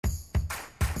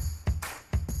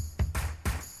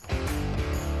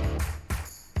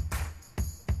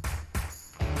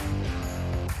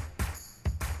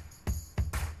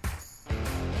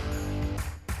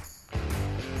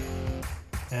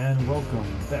and welcome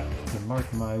back to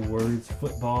Mark My Words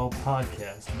Football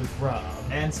Podcast with Rob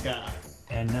and Scott.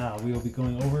 And now we will be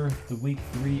going over the Week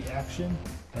 3 action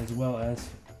as well as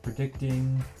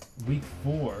predicting Week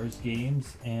 4's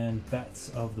games and bets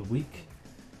of the week.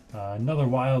 Another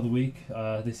wild week.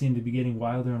 They seem to be getting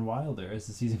wilder and wilder as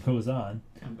the season goes on.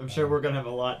 I'm sure we're going to have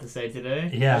a lot to say today.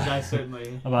 Yeah, I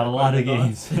certainly about a lot of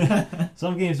games.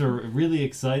 Some games were really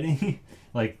exciting,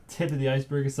 like tip of the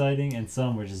iceberg exciting, and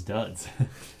some were just duds.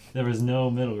 There was no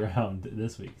middle ground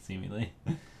this week, seemingly.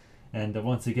 And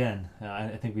once again, I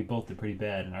think we both did pretty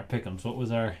bad in our pick'ems. What was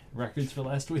our records for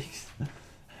last week?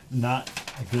 Not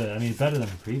good. I mean, better than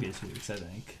previous weeks, I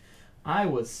think. I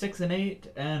was 6-8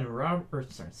 and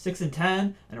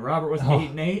 6-10, and Robert was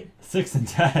 8-8.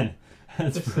 6-10.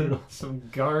 That's brutal. Some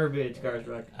garbage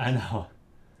record. I know.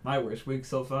 My worst week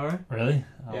so far. Really?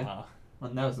 Oh, yeah. Wow.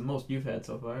 Well, that was the most you've had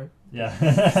so far. Yeah.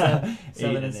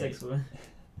 7-6.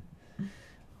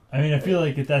 I mean, I feel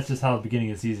like that's just how the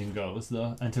beginning of the season goes,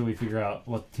 though, until we figure out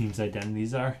what the teams'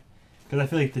 identities are. Because I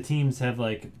feel like the teams have,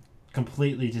 like,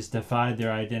 completely just defied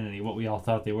their identity, what we all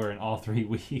thought they were in all 3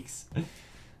 weeks.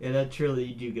 Yeah, that truly,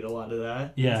 you do get a lot of that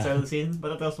at the start of the season, but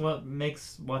that's also what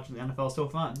makes watching the NFL so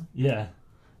fun. Yeah.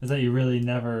 Is that you really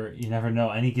never know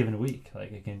any given week.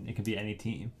 Like, it can be any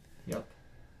team. Yep.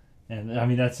 And, I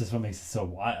mean, that's just what makes it so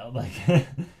wild. Like,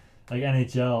 like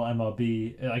NHL,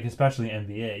 MLB, like, especially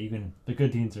NBA, the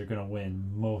good teams are going to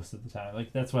win most of the time.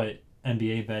 Like, that's why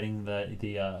NBA betting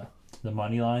the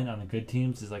money line on the good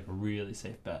teams is, like, a really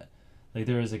safe bet. Like,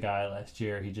 there was a guy last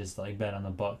year, he just, like, bet on the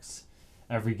Bucks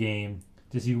every game.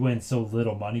 Just you win so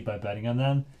little money by betting on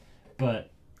them,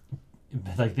 but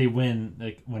like they win,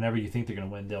 like whenever you think they're gonna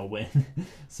win, they'll win.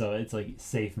 So it's like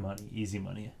safe money, easy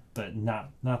money, but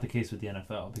not the case with the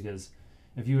NFL, because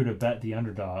if you were to bet the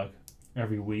underdog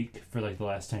every week for like the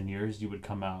last 10 years, you would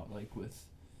come out like with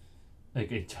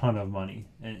like a ton of money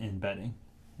in betting,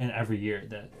 and every year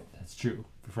that's true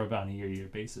for about a year-to-year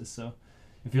basis. So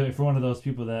if you're one of those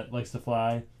people that likes to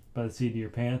fly by the seat of your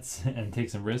pants and take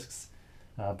some risks,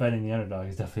 betting the underdog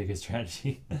is definitely a good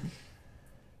strategy.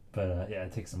 But yeah,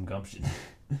 it takes some gumption.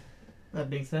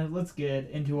 That being said, let's get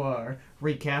into our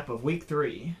recap of Week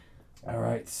 3. All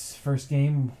right, first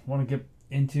game I want to get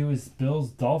into is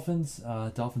Bills-Dolphins.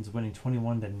 Dolphins winning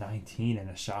 21-19 in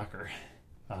a shocker.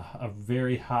 A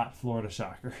very hot Florida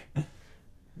shocker.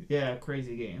 Yeah,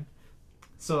 crazy game.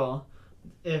 So,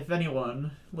 if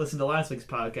anyone listened to last week's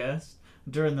podcast,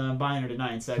 during the Buy or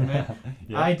Deny segment,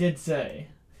 yeah. I did say,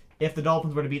 if the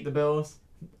Dolphins were to beat the Bills,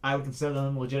 I would consider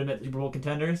them legitimate Super Bowl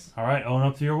contenders. All right, own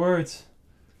up to your words.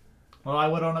 Well, I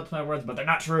would own up to my words, but they're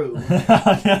not true.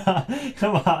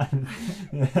 Come on.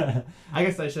 I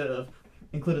guess I should have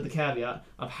included the caveat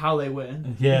of how they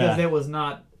win. Yeah. Because it was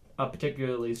not a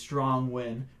particularly strong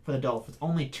win for the Dolphins.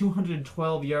 Only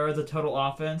 212 yards of total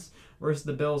offense versus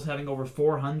the Bills having over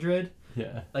 400.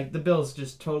 Yeah. Like, the Bills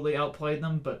just totally outplayed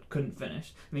them, but couldn't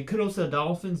finish. I mean, kudos to the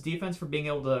Dolphins' defense for being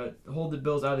able to hold the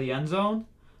Bills out of the end zone,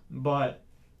 but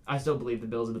I still believe the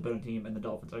Bills are the better team and the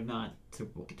Dolphins are not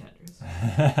Super Bowl contenders.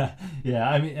 Yeah,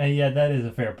 I mean, that is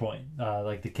a fair point.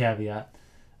 Like, the caveat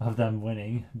of them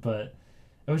winning, but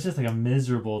it was just, like, a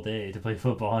miserable day to play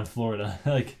football in Florida.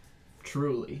 Like,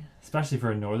 truly. Especially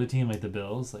for a northern team like the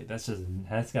Bills. Like, that's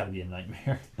got to be a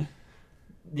nightmare.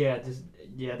 Yeah,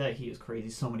 that heat was crazy.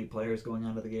 So many players going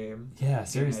onto the game. Yeah,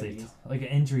 seriously. Like an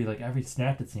injury, like every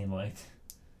snap it seemed like.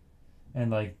 And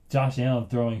like Josh Allen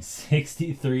throwing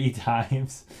 63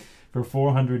 times for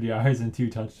 400 yards and 2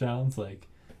 touchdowns. Like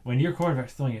when your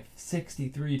quarterback's throwing it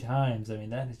 63 times, I mean,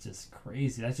 that is just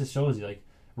crazy. That just shows you like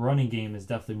running game is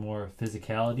definitely more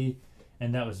physicality,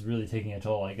 and that was really taking a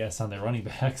toll, I guess, on their running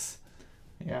backs.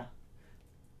 Yeah.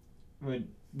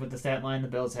 With the stat line the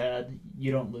Bills had, you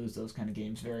don't lose those kind of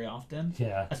games very often.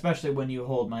 Yeah. Especially when you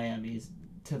hold Miami's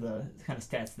to the kind of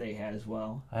stats they had as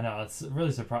well. I know, it's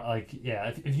really surprising. Like,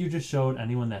 yeah, if you just showed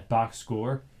anyone that box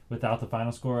score without the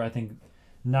final score, I think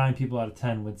 9 people out of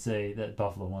 10 would say that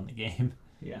Buffalo won the game.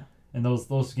 Yeah. And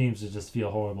those games would just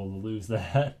feel horrible to lose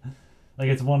that. Like,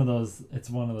 it's one of those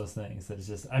things that is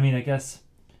just, I mean, I guess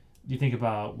you think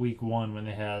about week 1 when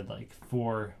they had like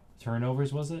 4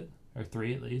 turnovers, was it? Or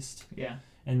 3 at least. Yeah.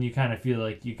 And you kind of feel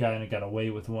like you kind of got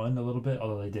away with one a little bit,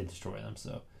 although they did destroy them.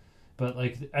 So, but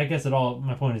like, I guess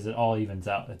my point is it all evens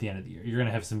out at the end of the year. You're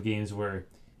gonna have some games where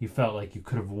you felt like you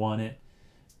could have won it,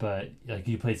 but like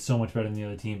you played so much better than the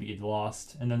other team, but you'd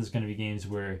lost. And then there's gonna be games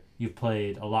where you've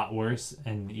played a lot worse,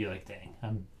 and you're like,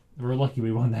 dang, we're lucky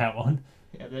we won that one.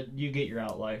 Yeah, that you get your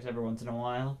outliers every once in a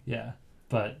while. Yeah,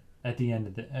 but at the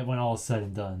end of when all is said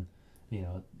and done, you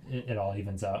know, it all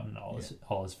evens out and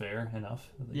all is fair enough.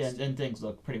 Yeah, and things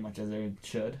look pretty much as they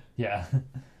should. Yeah.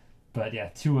 But yeah,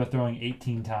 Tua throwing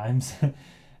 18 times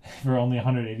for only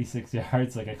 186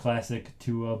 yards, like a classic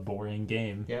Tua boring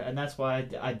game. Yeah, and that's why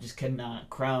I just cannot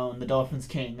crown the Dolphins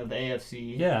king of the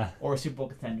AFC or Super Bowl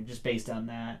contender just based on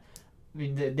that. I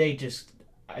mean, they just,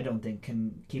 I don't think,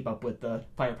 can keep up with the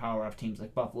firepower of teams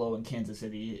like Buffalo and Kansas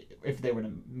City if they were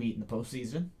to meet in the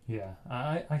postseason. Yeah,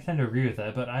 I tend to agree with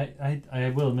that, but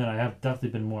I will admit I have definitely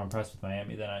been more impressed with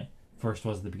Miami than I first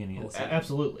was at the beginning of the season.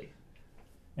 Absolutely.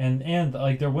 And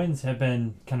like their wins have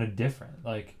been kind of different.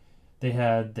 Like they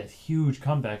had that huge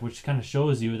comeback, which kind of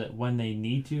shows you that when they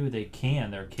need to, they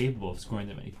can. They're capable of scoring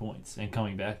that many points and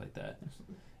coming back like that.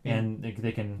 Absolutely. And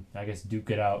they can, I guess, duke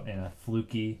it out in a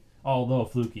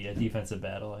a defensive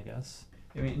battle, I guess.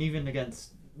 I mean, even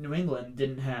against New England,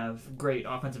 didn't have great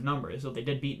offensive numbers, so they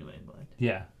did beat New England.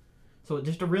 Yeah. So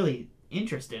just a really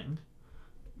interesting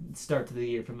start to the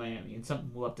year for Miami, and something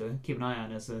we'll have to keep an eye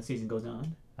on as the season goes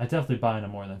on. I definitely buy into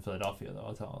more than Philadelphia, though.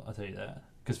 I'll tell you that.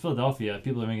 Because Philadelphia,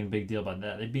 people are making a big deal about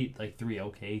that. They beat like 3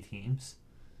 okay teams.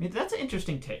 I mean, that's an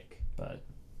interesting take. But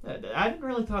I hadn't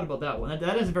really thought about that one.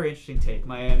 That is a very interesting take.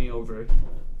 Miami over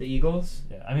the Eagles.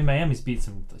 Yeah, I mean Miami's beat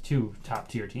some 2 top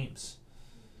tier teams.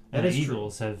 And the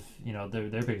Eagles have,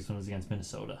 their biggest one was against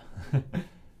Minnesota.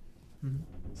 Mm-hmm.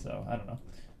 So I don't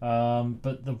know.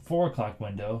 But the 4:00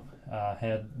 window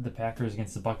had the Packers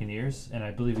against the Buccaneers, and I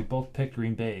believe we both picked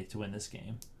Green Bay to win this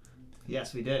game.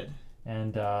 Yes, we did.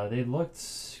 And they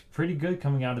looked pretty good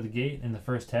coming out of the gate in the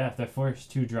first half. Their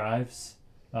first 2 drives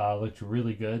looked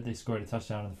really good. They scored a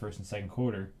touchdown in the first and second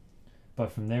quarter.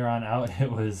 But from there on out,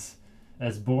 it was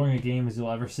as boring a game as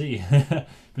you'll ever see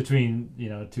between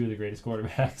 2 of the greatest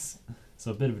quarterbacks.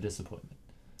 So a bit of a disappointment.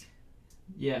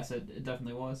 Yes, it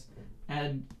definitely was.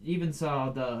 And even saw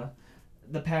the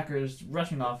Packers'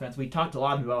 rushing offense. We talked a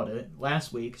lot about it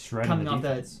last week, coming off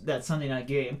that Sunday night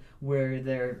game where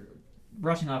their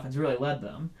rushing offense really led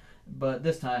them. But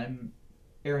this time,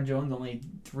 Aaron Jones only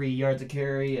 3 yards a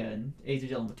carry and A.J.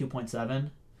 Dillon with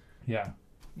 2.7. Yeah.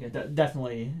 Yeah,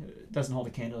 definitely doesn't hold a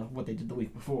candle to what they did the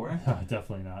week before.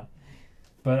 Definitely not.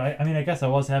 But I guess I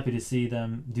was happy to see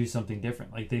them do something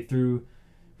different. Like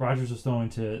Rodgers was throwing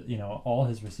to all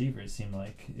his receivers. Seemed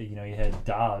like you had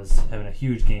Dobbs having a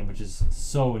huge game, which is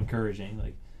so encouraging.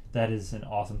 Like that is an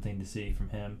awesome thing to see from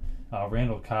him.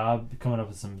 Randall Cobb coming up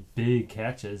with some big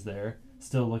catches there,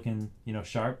 still looking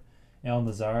sharp. Allen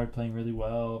Lazard playing really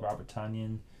well. Robert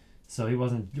Tonyan. So it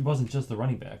wasn't just the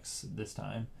running backs this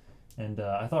time. And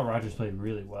I thought Rodgers played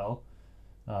really well,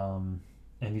 and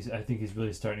I think he's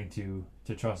really starting to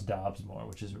trust Dobbs more,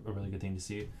 which is a really good thing to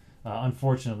see.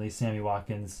 Unfortunately, Sammy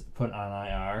Watkins put on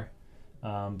IR,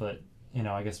 but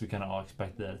I guess we kind of all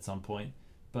expected that at some point.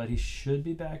 But he should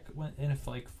be back in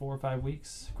like 4 or 5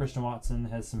 weeks. Christian Watson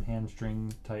has some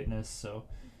hamstring tightness, so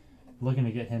looking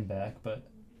to get him back. But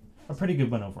a pretty good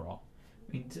one overall.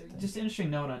 I mean, just an interesting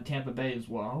note on Tampa Bay as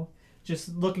well. Just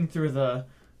looking through the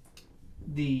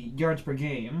yards per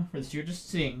game for this year, just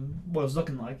seeing what it was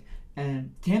looking like,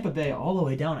 and Tampa Bay all the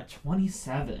way down at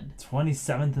 27.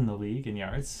 27th in the league in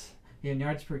yards. Yeah, in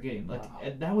yards per game.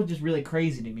 Like that was just really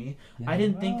crazy to me. Yeah, I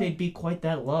didn't think they'd be quite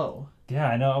that low. Yeah,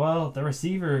 I know. Well, the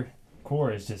receiver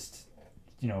core is just,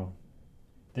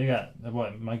 they got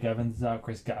Mike Evans out,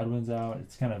 Chris Godwin's out.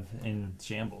 It's kind of in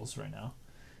shambles right now.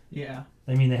 Yeah.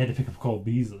 I mean, they had to pick up Cole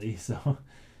Beasley, so.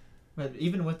 But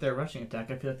even with their rushing attack,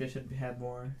 I feel like they should have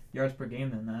more yards per game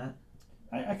than that.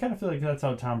 I kind of feel like that's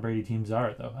how Tom Brady teams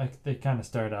are, though. They kind of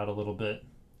start out a little bit,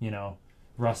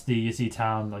 rusty. You see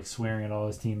Tom like swearing at all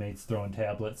his teammates, throwing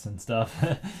tablets and stuff.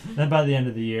 Then by the end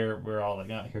of the year, we're all like,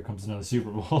 "Oh, here comes another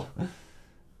Super Bowl."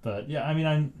 But yeah, I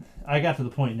mean, I got to the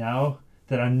point now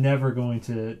that I'm never going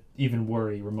to even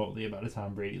worry remotely about a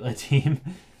Tom Brady-led team.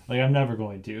 Like I'm never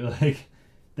going to. Like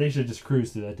they should just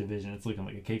cruise through that division. It's looking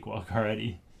like a cakewalk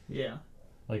already. Yeah.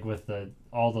 Like with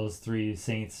all those 3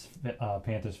 Saints,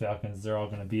 Panthers, Falcons, they're all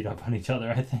going to beat up on each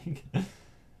other, I think.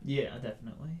 Yeah,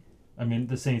 definitely. I mean,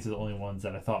 the Saints are the only ones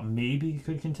that I thought maybe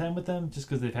could contend with them just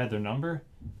because they've had their number.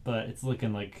 But it's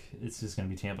looking like it's just going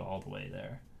to be Tampa all the way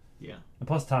there. Yeah. And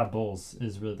plus, Todd Bowles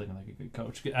is really looking like a good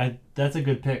coach. That's a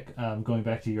good pick going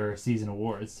back to your season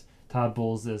awards. Todd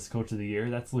Bowles as Coach of the Year.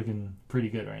 That's looking pretty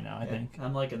good right now, I think.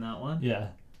 I'm liking that one. Yeah.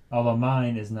 Although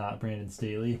mine is not Brandon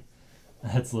Staley.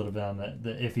 That's a little bit on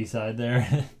the iffy side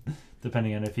there,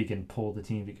 depending on if he can pull the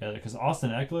team together. Because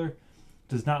Austin Eckler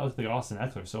does not look like Austin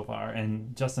Eckler so far,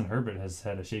 and Justin Herbert has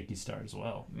had a shaky start as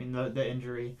well. I mean, the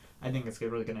injury, I think it's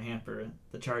really going to hamper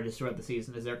the Chargers throughout the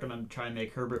season, as they're going to try and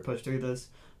make Herbert push through this.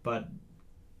 But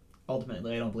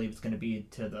ultimately, I don't believe it's going to be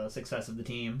to the success of the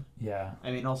team. Yeah.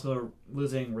 I mean, also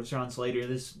losing Rashawn Slater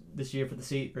this year for the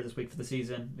this week for the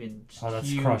season. I mean, that's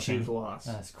huge, crushing. huge loss.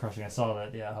 That's crushing. I saw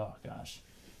that. Yeah. Oh gosh,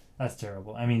 that's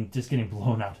terrible. I mean, just getting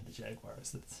blown out to the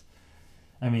Jaguars.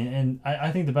 And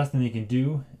I think the best thing they can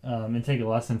do, and take a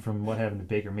lesson from what happened to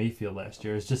Baker Mayfield last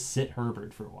year, is just sit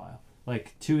Herbert for a while,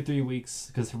 like 2-3 weeks,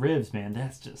 because ribs, man,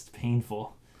 that's just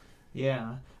painful.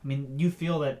 Yeah, I mean, you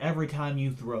feel that every time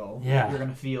you throw. Yeah. You're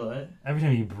gonna feel it. Every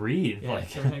time you breathe, Yeah,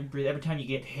 like every time you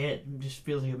get hit, it just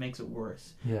feels like it makes it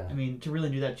worse. yeah. I mean, to really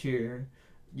do that to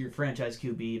your franchise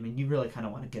QB, I mean, you really kind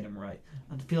of want to get him right.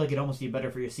 I feel like it'd almost be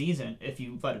better for your season if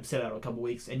you let him sit out a couple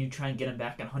weeks and you try and get him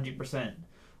back at 100%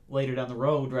 later down the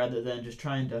road, rather than just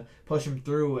trying to push him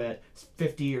through at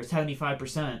 50 or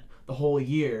 75% the whole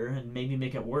year and maybe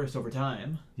make it worse over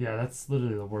time. Yeah, that's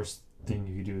literally the worst thing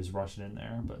you could do is rush it in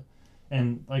there.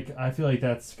 And I feel like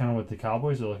that's kind of what the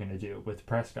Cowboys are looking to do with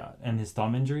Prescott and his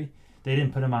thumb injury. They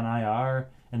didn't put him on IR,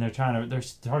 and they're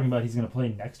talking about he's going to play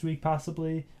next week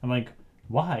possibly. I'm like,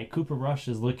 why? Cooper Rush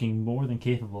is looking more than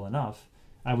capable enough.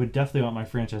 I would definitely want my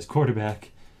franchise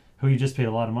quarterback, who you just paid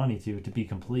a lot of money to be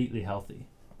completely healthy.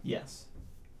 Yes.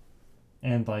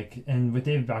 And with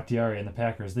David Bakhtiari and the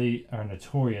Packers, they are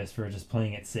notorious for just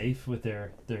playing it safe with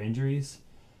their injuries.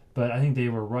 But I think they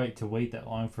were right to wait that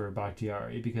long for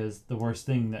Bakhtiari, because the worst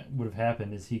thing that would have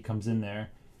happened is he comes in there,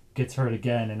 gets hurt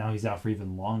again, and now he's out for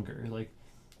even longer.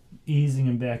 Easing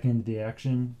him back into the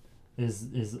action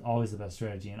is always the best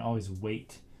strategy, and always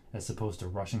wait as opposed to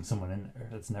rushing someone in there.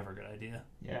 That's never a good idea.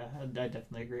 Yeah, I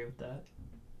definitely agree with that.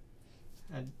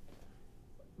 And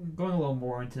going a little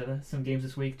more into some games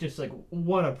this week, just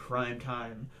what a prime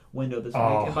time window this week.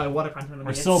 And by what a prime time, I mean,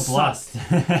 we're so blessed.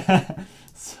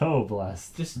 So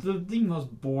blessed. Just the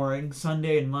most boring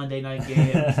Sunday and Monday night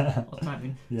games all the time. I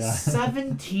mean, Yeah.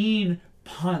 17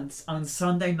 punts on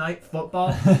Sunday night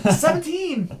football.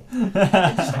 17! It's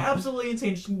just absolutely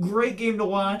insane. Just a great game to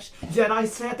watch. Yet I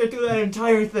sat there through that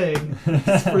entire thing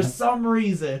for some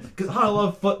reason, because I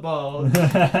love football.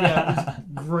 Yeah, it was a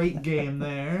great game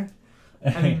there.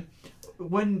 I mean,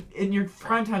 when in your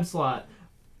primetime slot,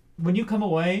 when you come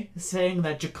away saying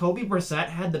that Jacoby Brissett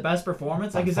had the best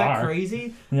performance, is that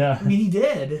crazy? Yeah. I mean, he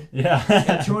did. Yeah. He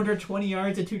had 220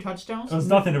 yards and 2 touchdowns. It was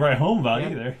nothing to write home about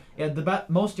either. Yeah, the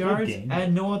most yards, game.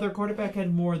 and no other quarterback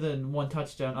had more than 1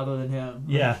 touchdown other than him.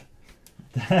 Yeah.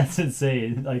 That's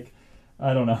insane.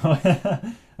 I don't know.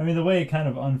 I mean, the way it kind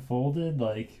of unfolded,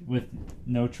 with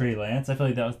no Trey Lance, I feel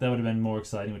like that would have been more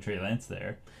exciting with Trey Lance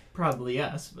there. Probably,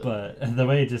 yes. But the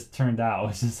way it just turned out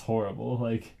was just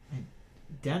horrible.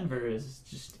 Denver is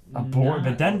just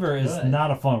but Denver is not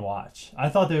a fun watch. I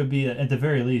thought they would be, at the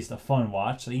very least, a fun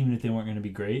watch, even if they weren't going to be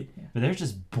great. Yeah. But they're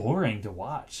just boring to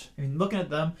watch. I mean, looking at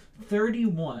them,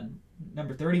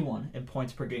 number 31 in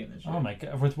points per game this year. Oh my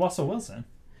God, with Russell Wilson.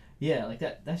 Yeah,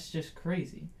 that's just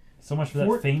crazy. So much for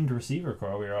that famed receiver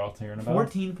core we were all hearing about.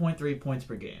 14.3 points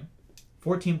per game.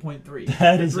 14.3.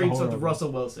 That is horrible. horrible. With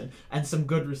Russell Wilson and some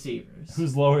good receivers.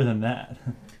 Who's lower than that?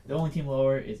 The only team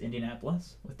lower is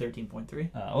Indianapolis with 13.3.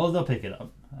 Well, they'll pick it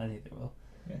up. I think they will.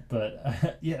 Yeah.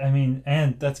 But, yeah, I mean,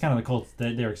 and that's kind of the Colts.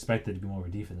 They're expected to be more of a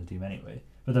defensive team anyway.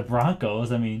 But the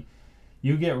Broncos, I mean,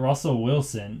 you get Russell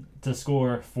Wilson to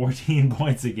score 14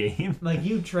 points a game.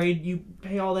 You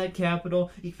pay all that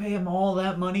capital, you pay him all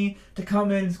that money to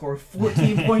come in and score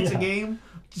 14 points a game.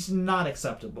 Just not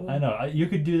acceptable. I know. You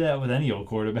could do that with any old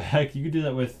quarterback. You could do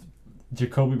that with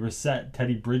Jacoby Brissett,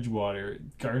 Teddy Bridgewater,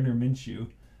 Gardner Minshew.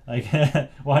 Why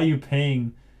are you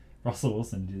paying Russell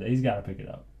Wilson to do that? He's got to pick it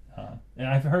up. And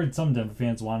I've heard some Denver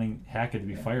fans wanting Hackett to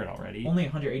be fired already. Only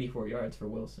 184 yards for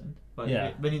Wilson. But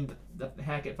yeah. The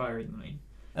Hackett fired,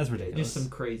 that's ridiculous. Just some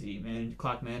crazy,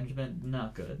 clock management,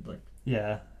 not good.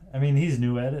 Yeah. I mean, he's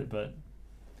new at it, but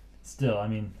still, I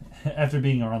mean, after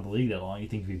being around the league that long, you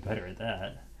think he'd be better at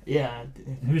that. Yeah,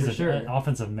 he was an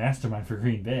offensive mastermind for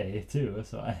Green Bay, too,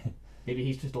 so maybe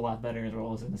he's just a lot better in his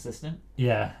role as an assistant.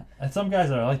 Yeah, and some guys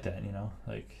are like that,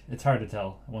 it's hard to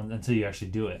tell until you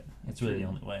actually do it. It's really the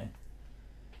only way.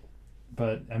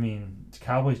 But I mean,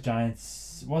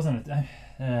 Cowboys-Giants wasn't.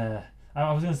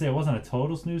 I was gonna say it wasn't a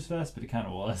total snooze fest, but it kind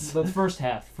of was. The first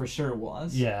half for sure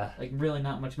was. Yeah. Really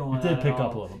not much going on. It did pick at all.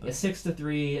 up a little bit.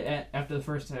 6-3 after the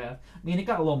first half. I mean, it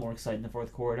got a little more exciting in the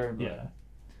fourth quarter. But... Yeah.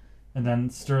 And then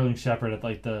Sterling Shepard at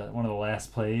one of the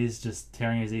last plays, just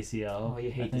tearing his ACL. Oh, you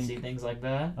hate to see things like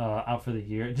that. Out for the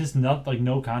year, just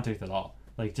no contact at all.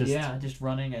 Just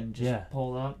running and just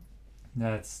pulled up.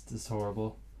 That's just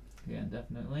horrible. Yeah,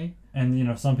 definitely.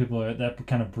 And some people that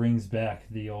kind of brings back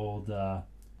the old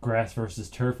grass versus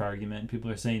turf argument. People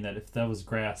are saying that if that was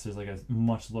grass, there's a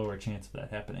much lower chance of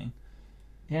that happening.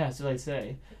 Yeah, so I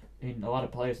say. I mean, a lot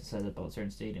of players have said about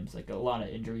certain stadiums, like a lot of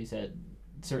injuries at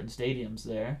certain stadiums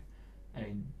there. I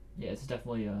mean, yeah, it's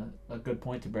definitely a good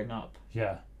point to bring up.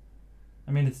 Yeah.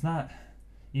 I mean, it's not...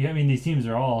 Yeah, I mean, these teams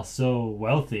are all so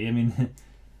wealthy. I mean,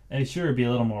 sure, it'd be a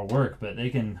little more work, but they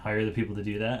can hire the people to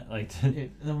do that.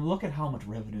 Then look at how much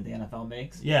revenue the NFL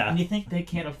makes. Yeah. And you think they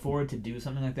can't afford to do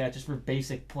something like that just for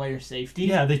basic player safety?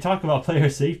 Yeah, they talk about player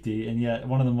safety, and yet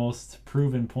one of the most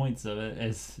proven points of it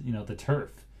is, the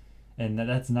turf. And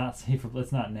that's not safe.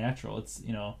 That's not natural. It's,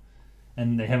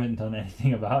 and they haven't done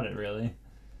anything about it, really.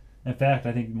 In fact,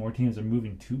 I think more teams are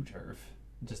moving to turf.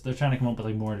 They're trying to come up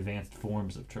with more advanced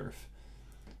forms of turf.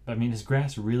 But I mean, is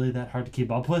grass really that hard to keep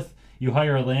up with? You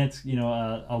hire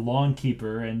a lawn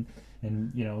keeper, and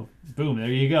boom, there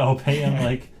you go. Pay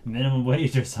him minimum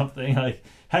wage or something.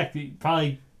 Heck, you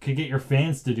probably could get your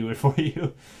fans to do it for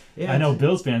you. Yeah, I know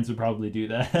Bills fans would probably do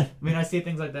that. I mean, I see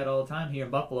things like that all the time here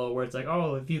in Buffalo, where it's like,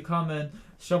 oh, if you come and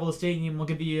shovel the stadium, we'll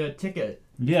give you a ticket.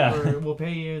 Yeah. Or we'll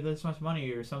pay you this much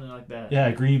money or something like that. Yeah,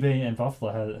 Green Bay and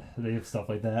Buffalo they have stuff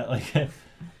like that.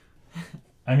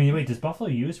 I mean, wait, does Buffalo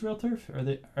use real turf, or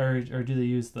do they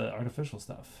use the artificial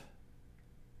stuff?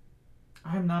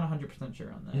 I'm not 100%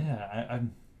 sure on that. Yeah, I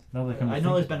know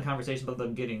there's been conversation about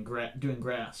them doing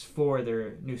grass for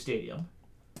their new stadium.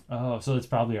 Oh, so it's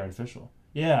probably artificial.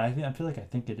 Yeah, I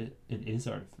think it is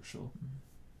artificial.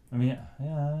 I mean,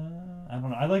 yeah, I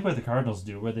don't know. I like what the Cardinals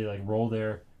do, where they roll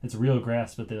it's real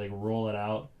grass, but they roll it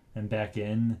out and back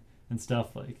in and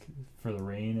stuff for the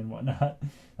rain and whatnot.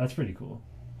 That's pretty cool.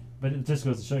 But it just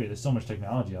goes to show you, there's so much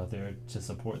technology out there to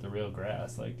support the real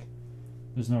grass.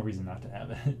 There's no reason not to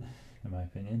have it, in my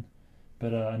opinion.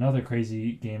 But another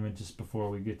crazy game, and just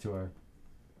before we get to our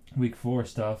Week 4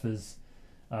 stuff, is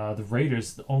the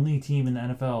Raiders, the only team in the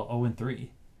NFL 0-3.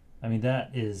 I mean, that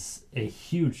is a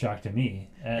huge shock to me,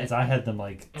 as I had them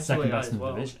second best in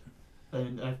the division.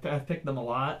 And I've picked them a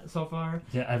lot so far.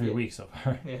 Yeah, every week so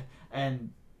far. Yeah,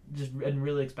 and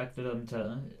really expected them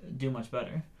to do much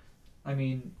better. I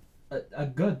mean, a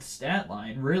good stat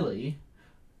line, really,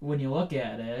 when you look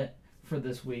at it for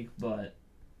this week, but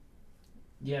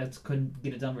yeah, couldn't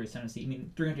get it done versus Tennessee. I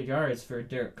mean, 300 yards for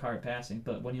Derek Carr passing,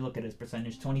 but when you look at his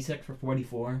percentage, 26 for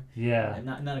 44. Yeah.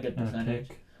 Not a good percentage.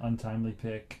 Untimely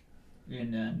pick.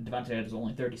 And Devontae Adams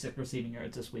only 36 receiving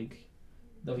yards this week,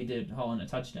 though he did haul in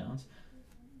touchdowns.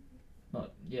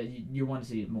 But yeah, you want to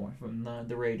see more from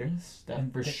the Raiders,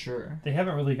 sure. They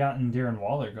haven't really gotten Darren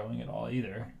Waller going at all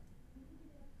either.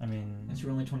 I mean, it's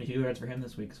only 22 yards for him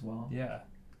this week as well. Yeah.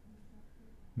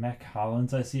 Mac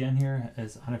Hollins I see on here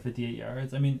as 158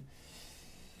 yards. I mean,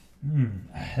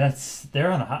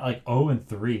 they're on a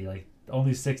 0-3.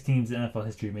 Only 6 teams in NFL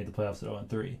history made the playoffs at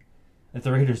 0-3. If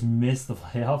the Raiders miss the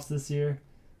playoffs this year,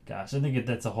 gosh, I think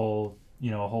that's a whole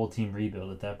team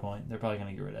rebuild at that point. They're probably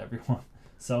gonna get rid of everyone,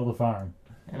 sell the farm.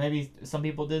 And maybe some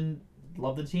people didn't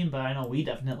love the team, but I know we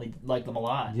definitely like them a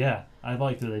lot. Yeah, I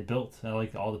liked what they built. I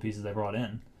liked all the pieces they brought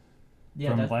in.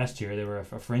 Yeah, from last year, they were a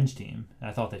fringe team. And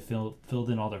I thought they filled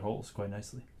in all their holes quite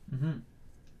nicely. Mm-hmm.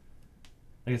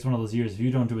 It's one of those years. If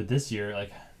you don't do it this year,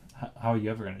 how are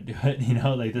you ever going to do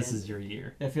it? This is your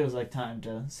year. It feels like time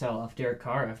to sell off Derek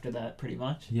Carr after that, pretty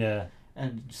much. Yeah.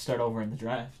 And start over in the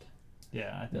draft.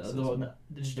 Yeah, I think so.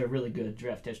 Just a really good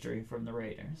draft history from the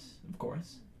Raiders, of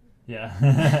course.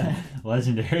 Yeah.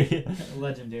 Legendary.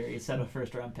 Legendary set of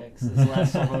first-round picks this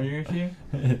last several years here.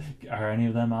 Are any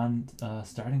of them on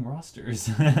starting rosters?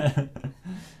 I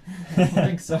don't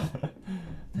think so.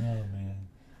 Oh, man.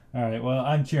 All right, well,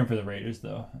 I'm cheering for the Raiders,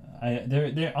 though.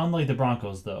 They're unlike the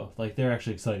Broncos, though. They're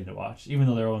actually exciting to watch. Even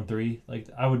though they're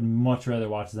 0-3, I would much rather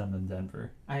watch them than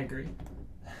Denver. I agree.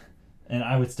 And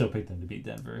I would still pick them to beat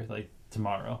Denver,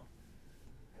 tomorrow.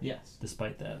 Yes.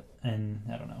 Despite that. And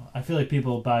I don't know. I feel like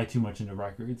people buy too much into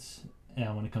records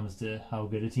when it comes to how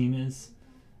good a team is.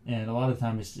 And a lot of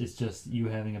times it's just you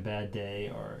having a bad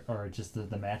day or just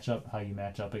the matchup, how you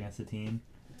match up against the team.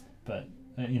 But,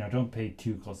 don't pay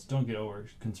too close. Don't get over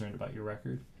concerned about your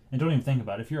record. And don't even think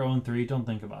about it. If you're 0-3, don't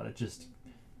think about it. Just,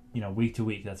 week to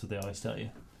week. That's what they always tell you.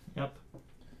 Yep.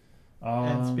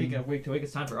 And speaking of week to week,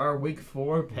 it's time for our Week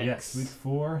 4 picks. Yes, Week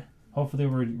 4. Hopefully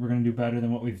we're going to do better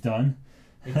than what we've done.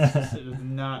 It's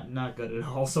not good at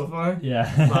all so far.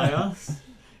 Yeah. By us.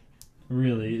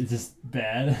 Really, it's just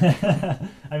bad.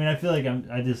 I mean, I feel like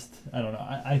I don't know.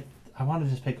 I want to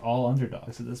just pick all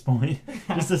underdogs at this point,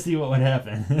 just to see what would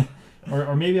happen.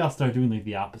 or maybe I'll start doing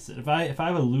the opposite. If I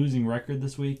have a losing record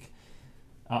this week,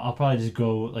 I'll probably just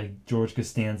go George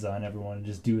Costanza on everyone and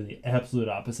just do the absolute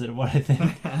opposite of what I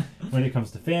think. When it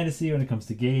comes to fantasy, when it comes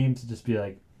to games, just be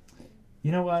like,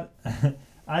 you know what?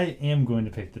 I am going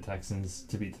to pick the Texans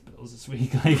to beat the Bills this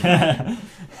week.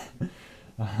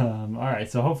 All right,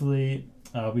 so hopefully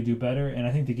we do better, and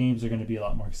I think the games are going to be a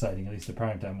lot more exciting, at least the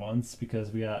primetime ones,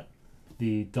 because we got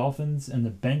the Dolphins and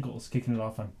the Bengals kicking it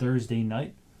off on Thursday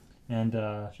night. And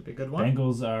Should be a good one.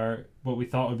 Bengals are what we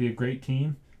thought would be a great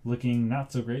team, looking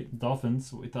not so great.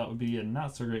 Dolphins, what we thought would be a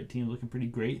not so great team, looking pretty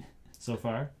great so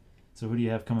far. So who do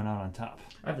you have coming out on top?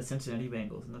 I have the Cincinnati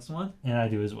Bengals in this one. And I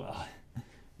do as well.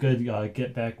 Good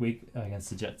get back week against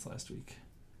the Jets last week.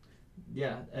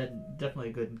 Yeah, and definitely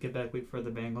a good get back week for the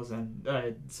Bengals. And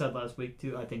I said last week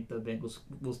too, I think the Bengals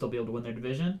will still be able to win their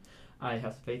division. I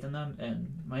have faith in them,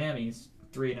 and Miami's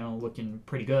 3-0, looking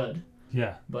pretty good.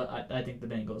 Yeah. But I think the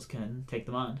Bengals can take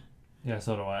them on. Yeah,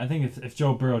 so do I. I think if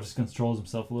Joe Burrow just controls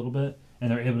himself a little bit and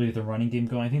they're able to get the running game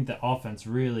going, I think the offense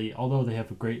really, although they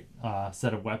have a great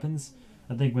set of weapons,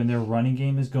 I think when their running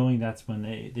game is going, that's when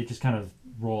they just kind of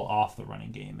roll off the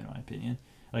running game, in my opinion.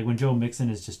 Like when Joe Mixon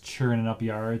is just churning up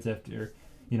yards after,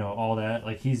 all that.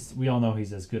 Like we all know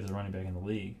he's as good as a running back in the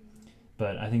league.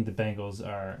 But I think the Bengals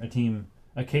are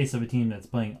a case of a team that's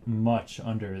playing much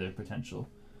under their potential.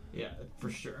 Yeah, for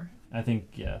sure. I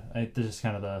think, they're just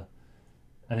kind of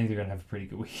I think they're going to have a pretty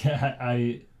good week. Should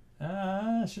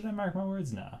I mark my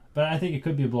words? No. But I think it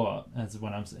could be a blowout. That's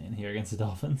what I'm saying here against the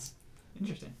Dolphins.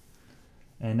 Interesting.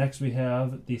 And next we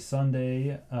have the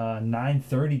Sunday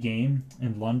 9:30 game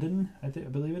in London. I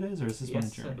believe it is, or is this one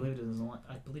in Germany? I believe it is.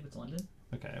 I believe it's London.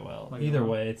 Okay, well, either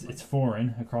way, it's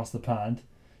foreign across the pond,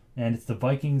 and it's the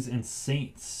Vikings and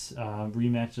Saints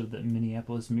rematch of the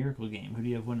Minneapolis Miracle game. Who do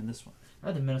you have winning this one? I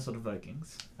had the Minnesota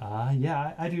Vikings.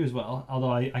 Yeah, I do as well.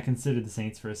 Although I considered the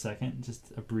Saints for a second,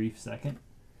 just a brief second,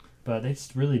 but they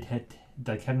just really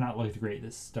have not looked great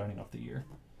this starting off the year.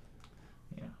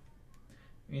 Yeah,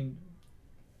 I mean,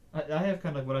 I have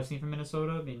kind of like what I've seen from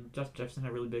Minnesota. I mean, Justin Jefferson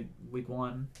had a really big week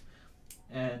 1,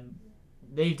 and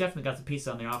they've definitely got some pieces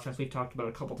on their offense. We've talked about it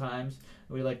a couple times.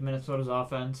 We like Minnesota's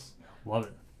offense. Love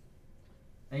it.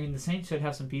 I mean, the Saints should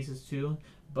have some pieces too,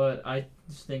 but I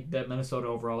just think that Minnesota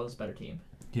overall is a better team.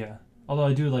 Yeah. Although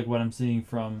I do like what I'm seeing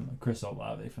from Chris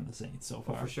Olave from the Saints so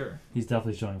far. Oh, for sure. He's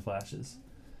definitely showing flashes.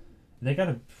 They got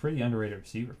a pretty underrated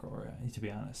receiver core, to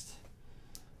be honest.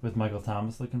 With Michael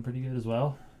Thomas looking pretty good as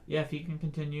well. Yeah, if he can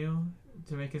continue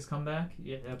to make his comeback,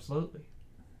 yeah, absolutely.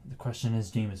 The question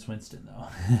is Jameis Winston, though.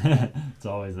 It's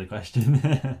always the question.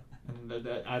 And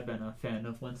I've been a fan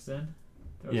of Winston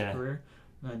throughout his career.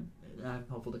 And I'm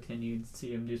hopeful to continue to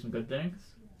see him do some good things.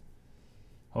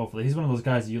 Hopefully. He's one of those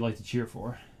guys that you like to cheer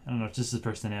for. I don't know, it's just his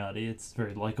personality. It's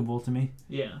very likable to me.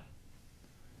 Yeah.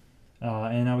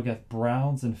 And now we got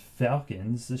Browns and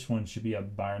Falcons. This one should be a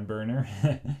barn burner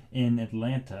in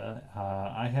Atlanta.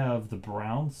 I have the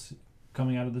Browns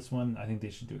coming out of this one. I think they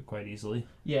should do it quite easily.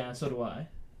 Yeah, so do I.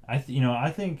 I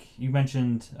think you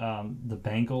mentioned the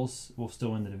Bengals will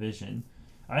still win the division.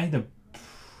 I think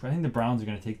the Browns are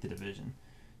going to take the division,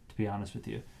 to be honest with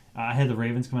you. I had the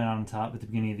Ravens coming out on top at the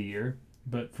beginning of the year,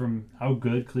 but from how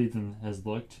good Cleveland has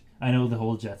looked, I know the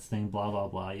whole Jets thing, blah, blah,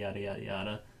 blah, yada, yada,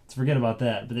 yada. Let's forget about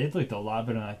that. But they've looked a lot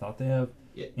better than I thought they have.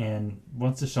 Yeah. And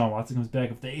once Deshaun Watson comes back,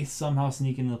 if they somehow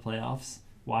sneak into the playoffs,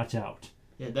 watch out.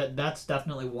 Yeah, that's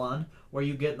definitely one where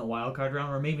you get in the wild card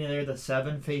round, or maybe they're the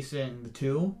 7 facing the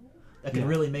 2. That could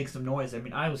really make some noise. I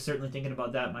mean, I was certainly thinking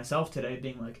about that myself today,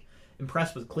 being like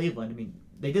impressed with Cleveland. I mean,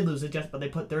 they did lose the Jets, but they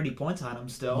put 30 points on them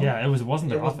still. Yeah, it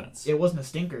wasn't their offense. It wasn't a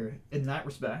stinker in that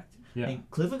respect. Yeah. I mean,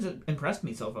 Cleveland's impressed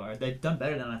me so far. They've done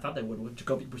better than I thought they would with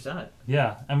Jacoby Brissett.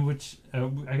 Yeah, and which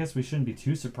I guess we shouldn't be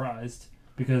too surprised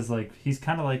because he's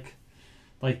kind of like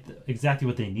exactly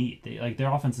what they need.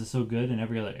 Their offense is so good in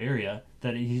every other area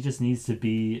that he just needs to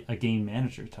be a game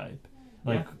manager type,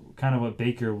 kind of what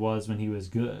Baker was when he was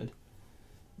good.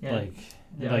 Yeah.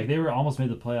 They were almost made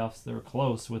the playoffs. They were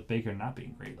close with Baker not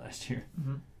being great last year.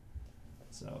 Mm-hmm.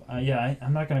 So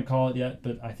I'm not going to call it yet,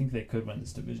 but I think they could win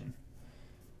this division.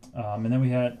 And then we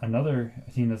had another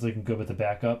team that's looking good with the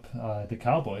backup, the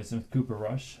Cowboys, with Cooper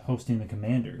Rush hosting the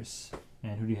Commanders.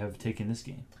 And who do you have taking this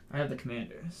game? I have the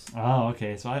Commanders. Oh,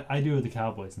 okay. So I do have the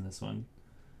Cowboys in this one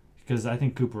because I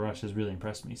think Cooper Rush has really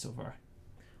impressed me so far.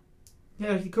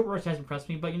 Yeah, Cooper Rush has impressed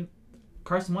me, but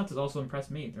Carson Wentz has also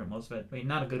impressed me through most of it. I mean,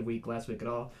 not a good week last week at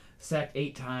all. Sacked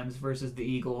 8 times versus the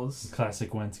Eagles.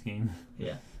 Classic Wentz game.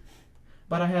 Yeah.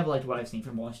 But I have liked what I've seen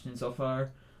from Washington so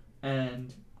far.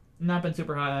 And not been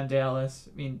super high on Dallas.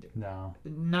 I mean, no.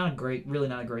 Not a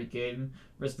great game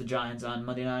versus the Giants on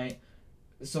Monday night.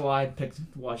 So I picked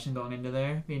Washington going into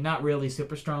there. I mean, not really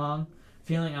super strong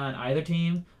feeling on either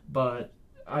team, but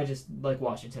I just like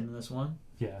Washington in this one.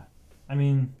 Yeah. I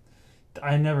mean,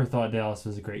 I never thought Dallas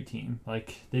was a great team.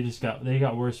 They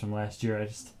got worse from last year.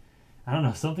 I don't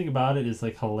know, something about it is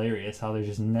hilarious how they're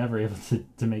just never able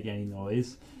to make any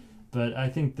noise. But I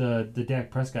think the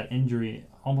Dak Prescott injury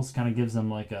almost kind of gives them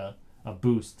like a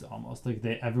boost almost. Like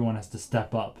everyone has to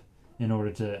step up in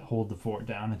order to hold the fort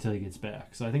down until he gets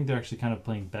back. So I think they're actually kind of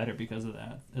playing better because of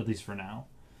that, at least for now.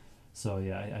 So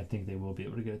yeah, I think they will be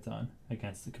able to get it done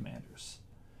against the Commanders.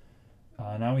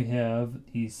 Now we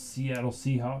have the Seattle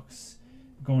Seahawks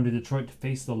going to Detroit to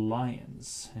face the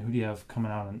Lions. And who do you have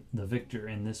coming out on the victor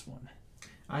in this one?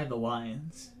 I have the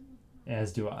Lions.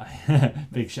 As do I.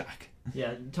 Big shock.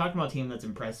 Yeah, talking about a team that's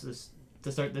impressed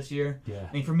to start this year. Yeah.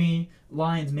 I mean, for me,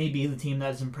 Lions may be the team that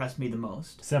has impressed me the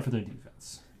most. Except for their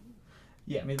defense.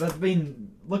 Yeah, I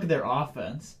mean, look at their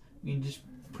offense. I mean, just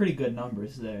pretty good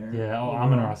numbers there. Yeah,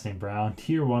 Amon-Ra St. Brown,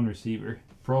 tier 1 receiver,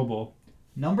 Pro Bowl.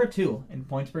 Number 2 in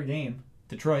points per game,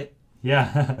 Detroit.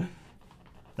 Yeah,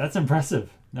 that's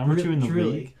impressive. Number 2 in the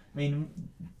league. I mean,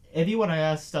 if you would have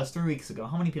asked us 3 weeks ago,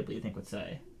 how many people do you think would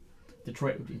say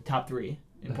Detroit would be top 3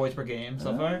 in points per game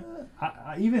so far?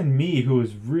 Even me, who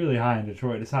was really high in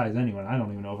Detroit, as high as anyone, I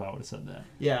don't even know if I would have said that.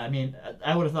 Yeah, I mean,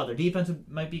 I would have thought their defense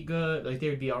might be good. Like, they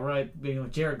would be all right. Being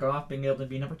with Jared Goff being able to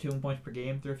be number 2 in points per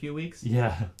game through a few weeks.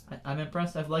 Yeah. I'm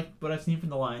impressed. I've liked what I've seen from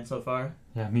the Lions so far.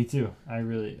 Yeah, me too. I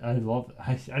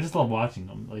just love watching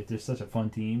them. Like, they're such a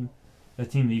fun team. A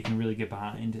team that you can really get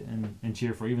behind and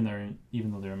cheer for, even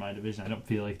though they're in my division. I don't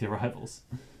feel like they're rivals.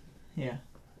 Yeah.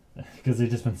 Because they've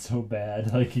just been so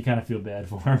bad. Like, you kind of feel bad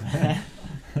for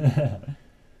them.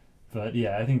 But,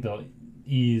 yeah, I think they'll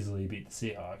easily beat the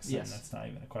Seahawks. Yes. And that's not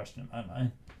even a question in my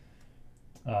mind.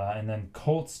 And then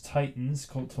Colts-Titans.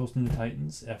 Colts hosting the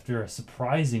Titans after a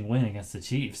surprising win against the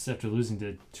Chiefs after losing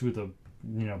to two of the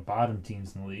bottom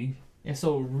teams in the league. Yeah,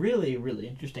 so really, really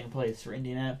interesting place for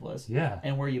Indianapolis. Yeah.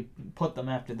 And where you put them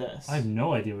after this. I have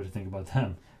no idea what to think about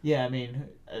them. Yeah, I mean,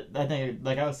 I think,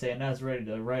 like I was saying, I was ready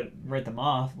to write them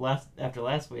off after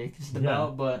last week, just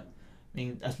about, but, I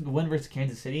mean, the win versus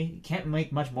Kansas City, you can't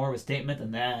make much more of a statement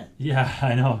than that. Yeah,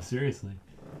 I know, seriously.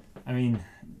 I mean,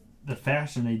 the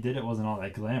fashion they did it wasn't all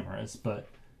that glamorous, but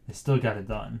they still got it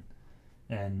done.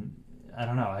 And, I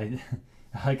don't know,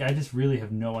 I just really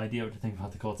have no idea what to think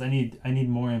about the Colts. I need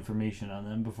more information on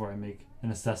them before I make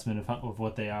an assessment of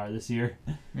what they are this year.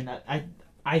 I mean,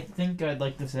 I think I'd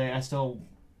like to say I still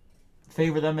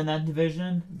favor them in that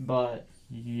division, but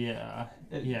yeah,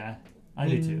 I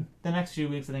do too. The next few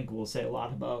weeks, I think we'll say a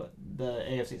lot about the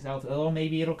AFC South. Although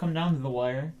maybe it'll come down to the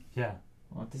wire. Yeah,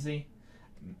 we'll have to see.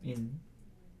 I mean,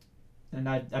 and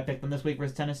I picked them this week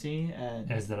versus Tennessee,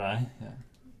 and as did I. Yeah.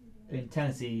 I mean,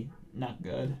 Tennessee not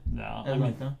good. No, I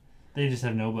like them. They just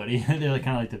have nobody. They're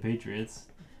kind of like the Patriots.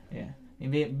 Yeah,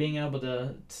 and being able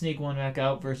to sneak one back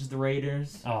out versus the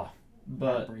Raiders. Oh,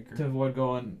 but to avoid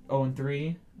going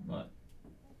 0-3, but.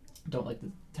 Don't like the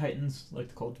Titans, like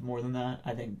the Colts more than that.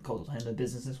 I think Colts will handle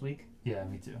business this week. Yeah,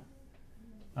 me too.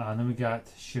 Then we got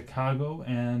Chicago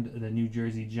and the New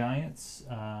Jersey Giants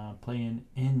playing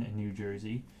in New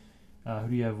Jersey. Who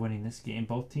do you have winning this game?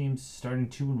 Both teams starting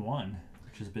 2-1,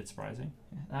 which is a bit surprising.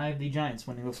 I have the Giants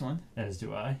winning this one. As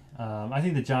do I. I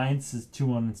think the Giants'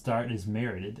 2-1 start is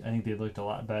merited. I think they looked a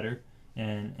lot better.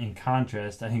 And in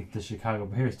contrast, I think the Chicago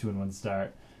Bears 2-1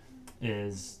 start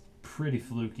is pretty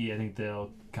fluky. I think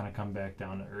they'll kind of come back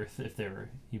down to earth if they were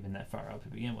even that far out to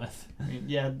begin with. I mean,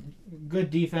 yeah, good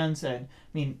defense and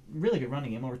really good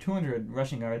running game. Over 200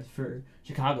 rushing yards for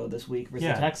Chicago this week versus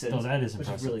the Texans. No, that is which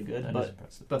impressive. is really good. That is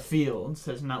impressive. But Fields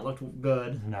has not looked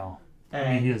good. No. And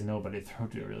I mean, he has nobody to throw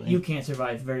to, really. You can't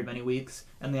survive very many weeks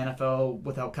in the NFL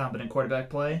without competent quarterback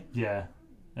play. Yeah,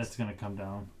 that's going to come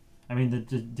down. I mean, the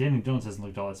Daniel Jones hasn't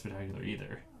looked all that spectacular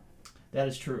either. That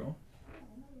is true.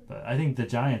 But I think the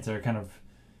Giants are kind of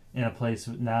in a place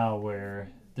now where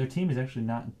their team is actually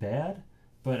not bad,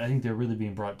 but I think they're really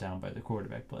being brought down by the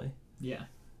quarterback play. Yeah.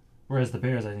 Whereas the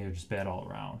Bears, I think, are just bad all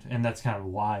around. And that's kind of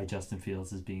why Justin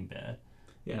Fields is being bad.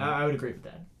 Yeah, I would agree with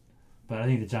that. But I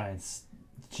think the Giants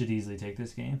should easily take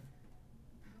this game.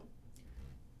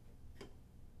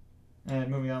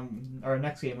 And moving on, our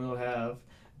next game, we will have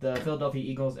the Philadelphia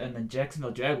Eagles and the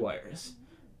Jacksonville Jaguars.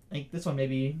 I think this one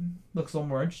maybe looks a little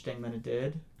more interesting than it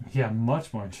did. Yeah,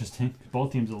 much more interesting.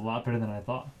 Both teams are a lot better than I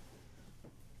thought.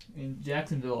 In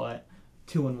Jacksonville at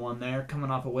 2-1 there,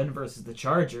 coming off a win versus the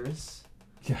Chargers.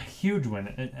 Yeah, huge win.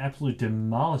 An absolute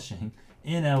demolishing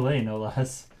in LA, no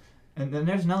less. And then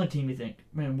there's another team you think,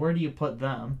 man, where do you put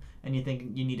them? And you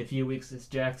think you need a few weeks, it's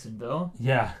Jacksonville.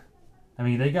 Yeah. I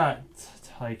mean, they got,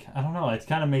 I don't know,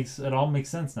 it all makes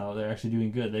sense now. They're actually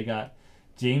doing good. They got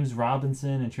James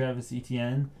Robinson and Travis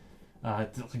Etienne.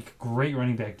 Great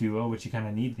running back duo, which you kind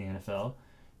of need in the NFL.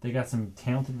 They got some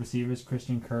talented receivers,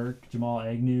 Christian Kirk, Jamal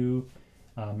Agnew,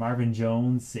 Marvin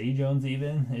Jones, Zay Jones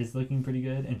even is looking pretty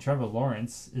good. And Trevor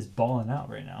Lawrence is balling out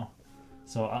right now.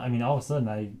 So, I mean, all of a sudden,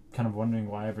 I kind of wondering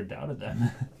why I ever doubted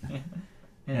them.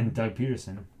 And Doug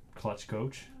Peterson, clutch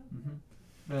coach,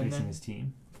 facing his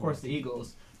team. Of course, the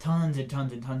Eagles. Tons and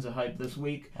tons and tons of hype this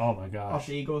week. Oh, my gosh. Off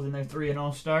the Eagles and their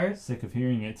 3-0 start. Sick of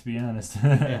hearing it, to be honest.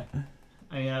 Yeah.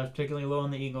 I mean, I was particularly low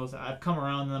on the Eagles. I've come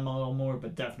around them a little more,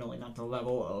 but definitely not the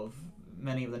level of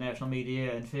many of the national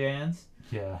media and fans.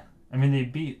 Yeah. I mean, they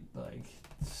beat, like,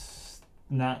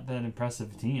 not that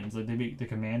impressive teams. Like, they beat the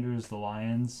Commanders, the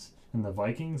Lions, and the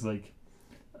Vikings. Like,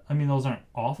 I mean, those aren't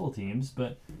awful teams,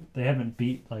 but they haven't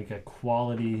beat, like, a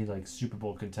quality, like, Super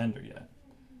Bowl contender yet.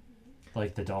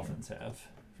 Like the Dolphins have,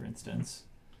 for instance.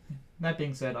 That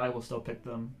being said, I will still pick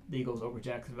the Eagles over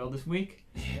Jacksonville this week.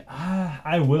 Yeah,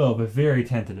 I will, but very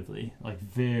tentatively. Like,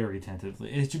 very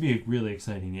tentatively. It should be a really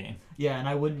exciting game. Yeah, and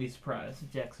I wouldn't be surprised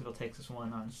if Jacksonville takes this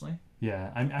one, honestly.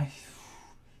 Yeah,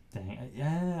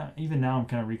 yeah, even now I'm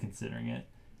kind of reconsidering it.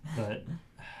 But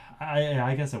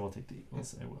I guess I will take the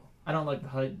Eagles. I will. I don't like the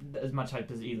hype, as much hype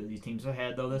as either of these teams have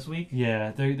had, though, this week.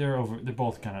 Yeah, they're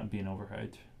both kind of being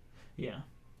overhyped. Yeah.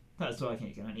 That's why I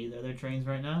can't get on either of their trains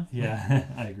right now. Yeah,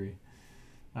 I agree.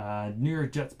 New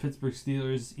York Jets, Pittsburgh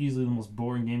Steelers, easily the most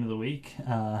boring game of the week.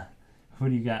 Who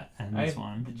do you got in this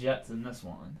one? The Jets in this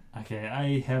one. Okay,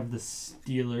 I have the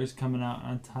Steelers coming out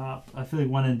on top. I feel like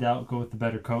when in doubt, go with the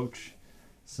better coach.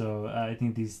 So I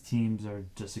think these teams are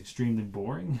just extremely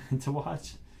boring to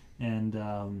watch. And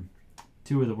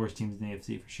two of the worst teams in the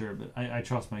AFC for sure. But I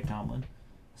trust Mike Tomlin.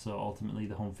 So ultimately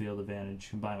the home field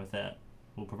advantage combined with that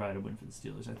will provide a win for the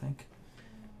Steelers, I think.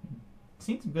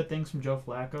 Seen some good things from Joe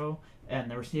Flacco and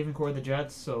the receiving core of the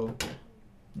Jets, so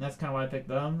that's kind of why I picked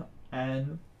them.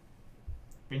 And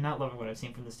I'm not loving what I've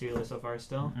seen from the Steelers so far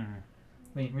still. Mm-hmm.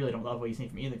 I mean, really don't love what you've seen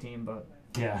from either team, but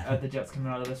yeah, the Jets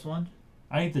coming out of this one.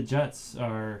 I think the Jets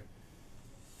are,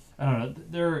 I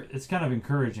don't know, it's kind of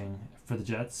encouraging for the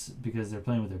Jets because they're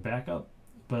playing with their backup.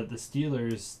 But the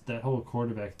Steelers, that whole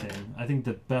quarterback thing, I think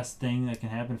the best thing that can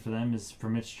happen for them is for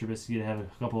Mitch Trubisky to have a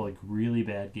couple like really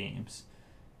bad games.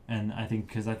 And I think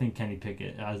Kenny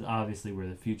Pickett is obviously where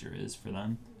the future is for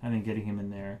them. I think getting him in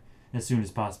there as soon as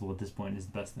possible at this point is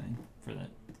the best thing for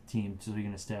that team so he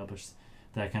can establish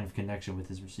that kind of connection with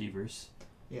his receivers.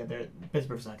 Yeah,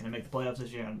 Pittsburgh's not going to make the playoffs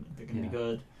this year. They're going to be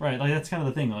good. Right, like that's kind of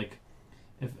the thing. Like,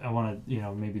 if I want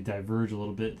to, maybe diverge a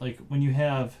little bit. Like when you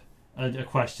have a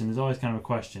question, there's always kind of a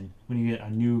question when you get a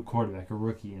new quarterback, a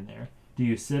rookie in there. Do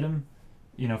you sit him,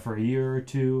 for a year or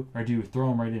two, or do you throw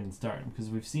him right in and start him? Because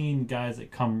we've seen guys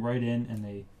that come right in and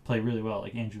they play really well,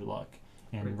 like Andrew Luck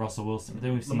and Russell Wilson. But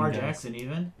then we've seen Lamar Jackson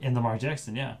even. And Lamar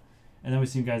Jackson, yeah. And then we've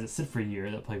seen guys that sit for a year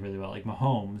that play really well, like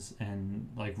Mahomes and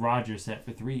like Rodgers sat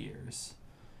for 3 years.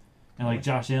 And like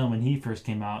Josh Allen, when he first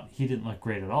came out, he didn't look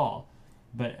great at all.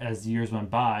 But as the years went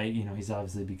by, he's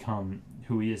obviously become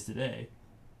who he is today.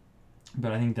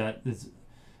 But I think that is,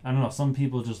 I don't know, some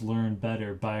people just learn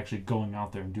better by actually going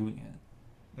out there and doing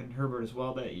it. And Herbert as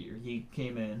well that year. He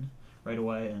came in right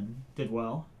away and did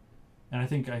well. And I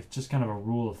think just kind of a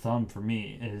rule of thumb for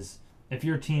me is if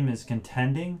your team is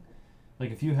contending,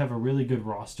 like if you have a really good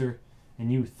roster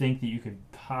and you think that you could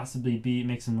possibly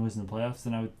make some noise in the playoffs,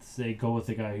 then I would say go with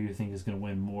the guy who you think is going to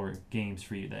win more games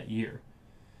for you that year.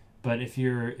 But if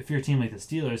you're a team like the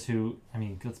Steelers, who, I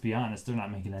mean, let's be honest, they're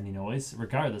not making any noise,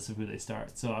 regardless of who they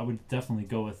start. So I would definitely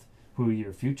go with who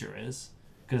your future is.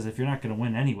 Because if you're not going to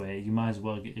win anyway, you might as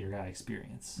well get your guy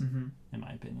experience, in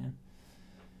my opinion.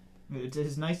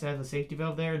 It's nice to have the safety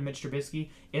valve there and Mitch Trubisky.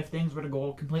 If things were to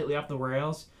go completely off the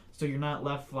rails, so you're not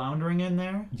left floundering in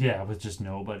there. Yeah, with just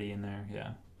nobody in there,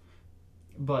 yeah.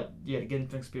 But, yeah, to get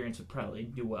into experience would probably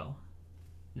do well.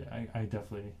 Yeah, I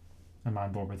definitely am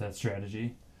on board with that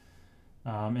strategy.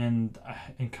 And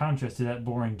in contrast to that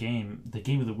boring game, the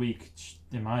game of the week,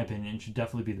 in my opinion, should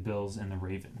definitely be the Bills and the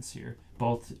Ravens here.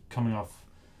 Both coming off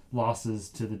losses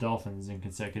to the Dolphins in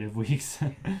consecutive weeks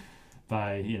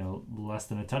by, less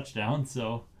than a touchdown.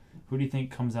 So who do you think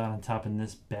comes out on top in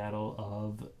this battle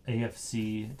of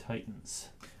AFC Titans?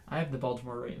 I have the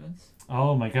Baltimore Ravens.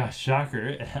 Oh my gosh,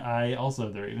 shocker. I also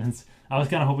have the Ravens. I was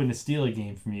kind of hoping to steal a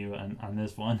game from you on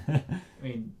this one. I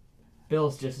mean,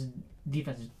 Bills just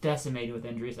defense is decimated with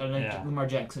injuries. I think Lamar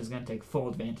Jackson is going to take full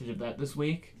advantage of that this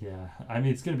week. Yeah, I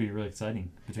mean, it's going to be really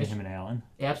exciting between him and Allen.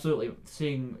 Absolutely.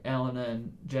 Seeing Allen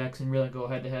and Jackson really go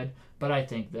head-to-head. But I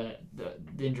think that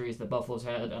the injuries that Buffalo's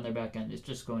had on their back end is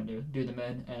just going to do them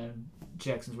in, and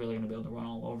Jackson's really going to be able to run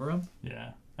all over him.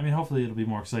 Yeah. I mean, hopefully it'll be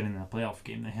more exciting than that playoff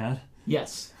game they had.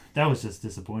 Yes. That was just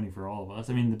disappointing for all of us.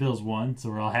 I mean, the Bills won, so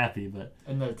we're all happy, but...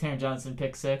 And the Tanner Johnson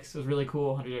pick six was really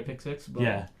cool, 100-yard pick six. But,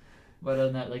 yeah. But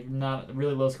other than that, not a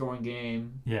really low-scoring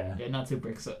game. Yeah. Not super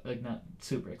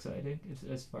exciting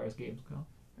as far as games go.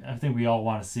 I think we all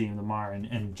want to see Lamar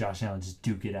and Josh Allen just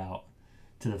duke it out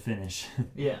to the finish.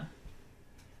 Yeah.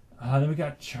 Then we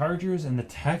got Chargers and the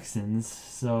Texans.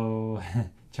 So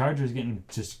Chargers getting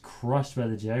just crushed by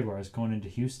the Jaguars going into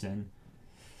Houston.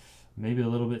 Maybe a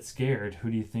little bit scared.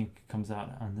 Who do you think comes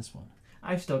out on this one?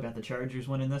 I've still got the Chargers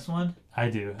winning this one. I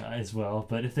do as well,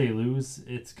 but if they lose,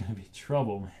 it's going to be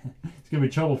trouble. It's going to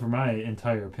be trouble for my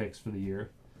entire picks for the year.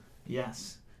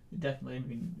 Yes, definitely. I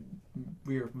mean,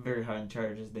 we were very high on the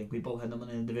Chargers. I think we both had them in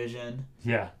the division.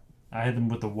 Yeah, I had them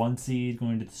with the 1 seed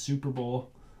going to the Super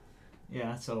Bowl.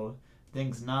 Yeah, so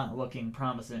things not looking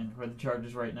promising for the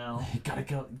Chargers right now. You got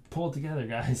to pull it together,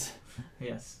 guys.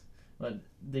 Yes, but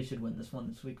they should win this one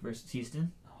this week versus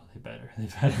Houston. Oh, they better.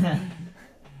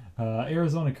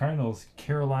 Arizona Cardinals,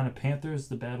 Carolina Panthers,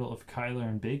 the battle of Kyler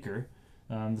and Baker.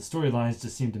 The storylines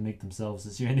just seem to make themselves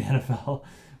this year in the NFL.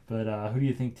 But who do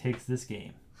you think takes this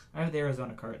game? I have the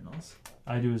Arizona Cardinals.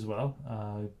 I do as well.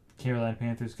 Carolina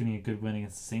Panthers getting a good win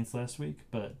against the Saints last week,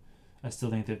 but I still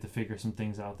think they have to figure some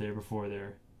things out there before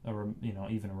they're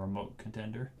even a remote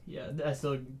contender. Yeah, I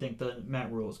still think that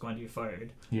Matt Rule is going to be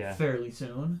fired. Yeah, fairly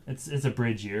soon. It's a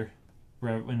bridge year,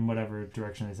 in whatever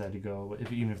direction they decide to go.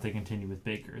 Even if they continue with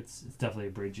Baker, it's definitely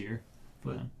a bridge year.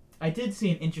 But I did see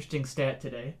an interesting stat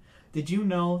today. Did you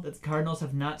know that the Cardinals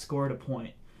have not scored a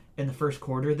point in the first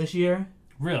quarter this year?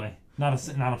 Really? Not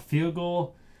a field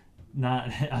goal,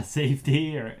 not a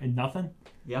safety or nothing?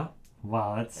 Yeah.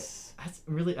 Wow, that's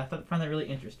really, find that really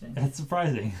interesting. That's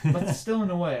surprising. But still,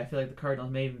 in a way, I feel like the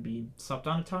Cardinals may even be slept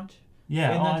on a touch.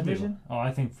 Yeah, in that division.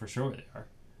 I think for sure they are.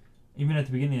 Even at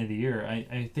the beginning of the year,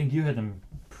 I think you had them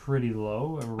pretty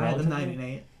low. I had them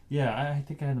 9-8. Yeah, I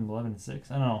think I had them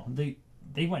 11-6. I don't know.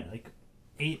 They went like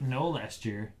 8-0 last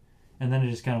year, and then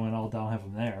it just kind of went all downhill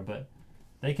from there. But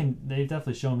they've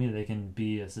definitely shown me that they can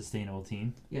be a sustainable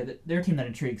team. Yeah, they're a team that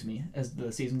intrigues me as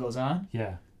the season goes on.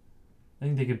 Yeah, I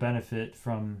think they could benefit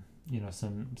from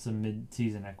some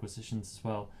mid-season acquisitions as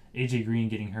well. AJ Green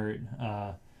getting hurt.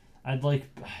 I'd like,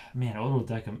 Odell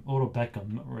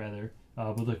Beckham rather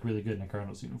would look really good in a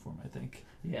Cardinals uniform, I think.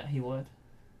 Yeah, he would.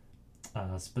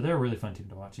 But they're a really fun team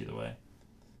to watch either way.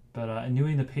 But New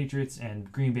England Patriots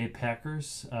and Green Bay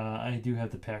Packers, I do have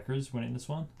the Packers winning this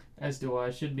one. As do I.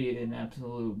 Should be an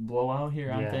absolute blowout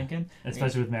here, I'm thinking.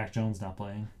 Especially with Mac Jones not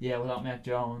playing. Yeah, without Mac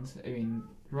Jones. I mean,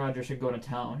 Rodgers should go to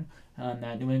town on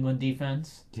that New England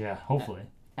defense. Yeah, hopefully.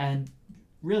 And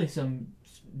really some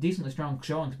decently strong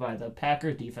showings by the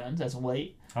Packers defense as of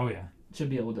late. Oh, yeah. Should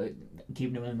be able to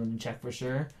keep New England in check for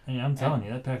sure. And I'm telling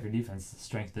you, that Packer defense is the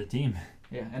strength of the team.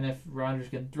 Yeah, and if Rodgers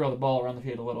can throw the ball around the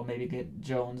field a little, maybe get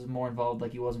Jones more involved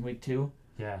like he was in week 2.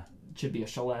 Yeah. It should be a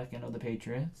shellacking of the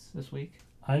Patriots this week.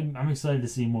 I'm excited to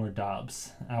see more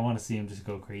Dobbs. I want to see him just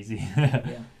go crazy.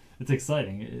 Yeah. It's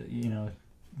exciting.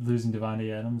 Losing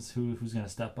Devontae Adams, who's going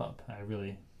to step up. I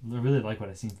really like what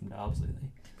I've seen from Dobbs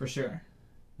lately. For sure.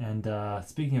 And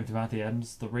speaking of Devontae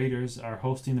Adams, the Raiders are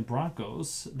hosting the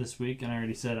Broncos this week, and I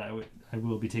already said I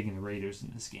will be taking the Raiders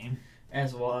in this game.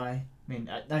 As will I. I mean,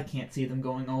 I can't see them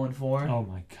going 0-4. Oh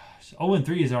my gosh,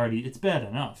 0-3 is it's bad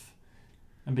enough.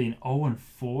 I'm being 0-4.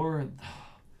 Oh,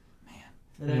 man,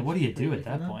 I mean, what do you do at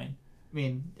that point? I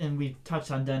mean, and we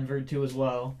touched on Denver too as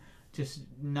well. Just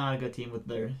not a good team with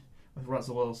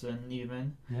Russell Wilson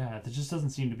even. Yeah, it just doesn't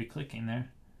seem to be clicking there.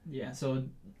 Yeah, so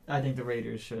I think the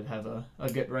Raiders should have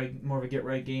more of a get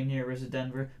right game here versus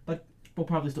Denver, but will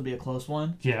probably still be a close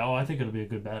one. Yeah, I think it'll be a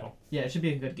good battle. Yeah, it should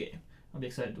be a good game. I'll be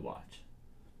excited to watch.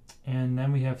 And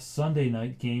then we have Sunday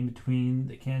night game between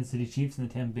the Kansas City Chiefs and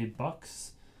the Tampa Bay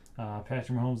Bucks. Patrick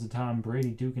Mahomes and Tom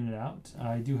Brady duking it out.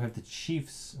 I do have the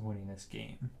Chiefs winning this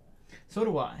game. So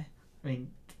do I. I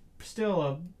mean, still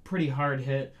a pretty hard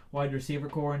hit wide receiver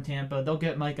core in Tampa. They'll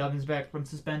get Mike Evans back from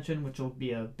suspension, which will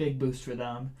be a big boost for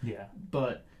them. Yeah.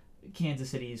 But Kansas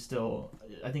City is still,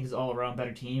 I think, is all around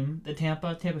better team than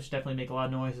Tampa. Tampa should definitely make a lot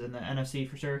of noise in the NFC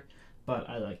for sure. But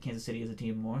I like Kansas City as a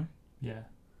team more. Yeah.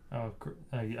 Oh,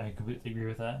 I completely agree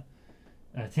with that.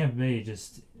 Tampa Bay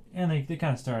they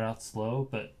kind of start out slow,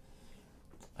 but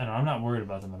I don't know, I'm not worried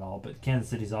about them at all. But Kansas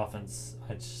City's offense,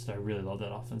 I really love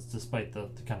that offense, despite the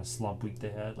kind of slump week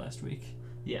they had last week.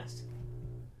 Yes.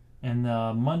 And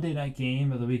the Monday night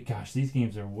game of the week, gosh, these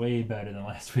games are way better than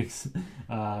last week's.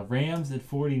 Rams at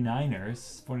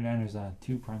 49ers. 49ers on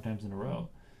 2 primetimes in a row.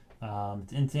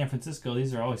 In San Francisco,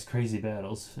 these are always crazy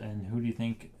battles. And who do you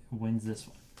think wins this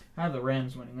one? I have the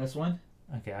Rams winning this one.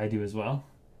 Okay, I do as well.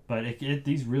 But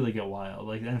these really get wild.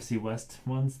 Like the NFC West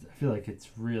ones, I feel like it's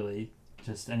really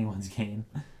just anyone's game.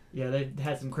 Yeah, they've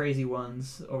had some crazy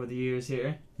ones over the years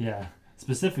here. Yeah,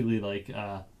 specifically like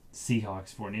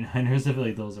Seahawks 49ers. I feel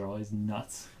like those are always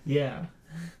nuts. Yeah.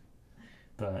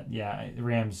 But yeah, the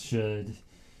Rams should.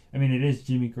 I mean, it is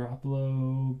Jimmy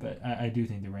Garoppolo, but I do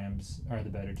think the Rams are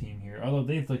the better team here. Although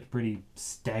they've looked pretty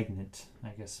stagnant, I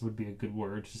guess would be a good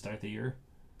word to start the year.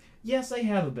 Yes, they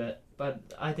have a bit, but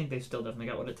I think they've still definitely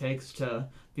got what it takes to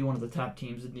be one of the top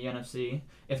teams in the NFC,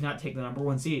 if not take the number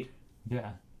 1 seed.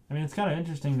 Yeah. I mean, it's kind of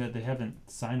interesting that they haven't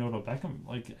signed Odell Beckham.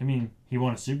 Like, I mean, he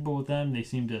won a Super Bowl with them.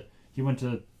 He went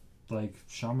to, like,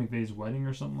 Sean McVay's wedding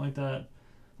or something like that.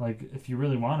 Like, if you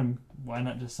really want him, why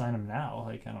not just sign him now?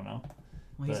 Like, I don't know.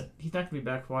 Well, he's not going to be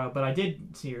back for a while, but I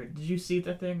did see her. Did you see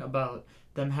the thing about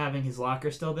them having his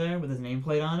locker still there with his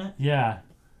nameplate on it? Yeah.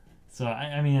 So,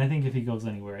 I mean, I think if he goes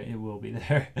anywhere, it will be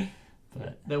there.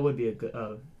 But that would be a good,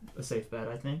 a safe bet,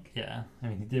 I think. Yeah. I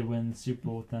mean, he did win the Super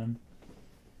Bowl with them.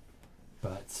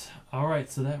 But, all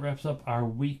right, so that wraps up our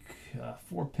week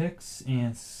 4 picks,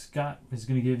 and Scott is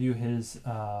going to give you his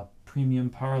premium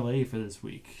parlay for this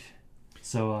week.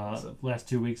 So last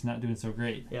 2 weeks not doing so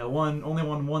great. Yeah, only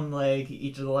won one leg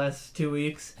each of the last 2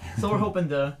 weeks. So we're hoping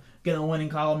to get a winning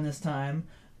column this time.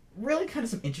 Really kind of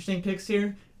some interesting picks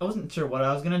here. I wasn't sure what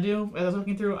I was going to do as I was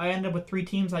looking through. I ended up with 3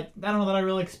 teams I don't know that I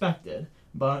really expected,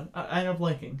 but I ended up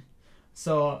liking.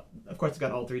 So, of course, I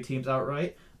got all 3 teams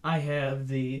outright. I have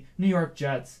the New York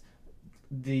Jets,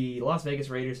 the Las Vegas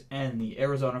Raiders, and the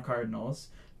Arizona Cardinals.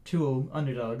 2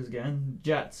 underdogs again.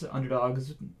 Jets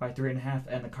underdogs by 3.5,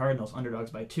 and the Cardinals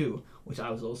underdogs by 2, which I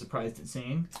was a little surprised at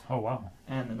seeing. Oh, wow.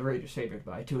 And then the Raiders favored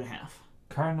by 2.5.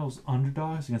 Cardinals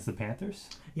underdogs against the Panthers?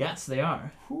 Yes, they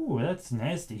are. Ooh, that's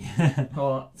nasty.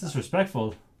 Well, it's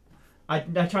disrespectful. I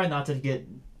try not to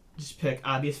just pick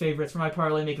obvious favorites for my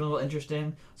parlay, make it a little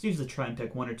interesting. So usually try and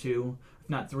pick 1 or 2, if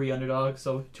not 3 underdogs.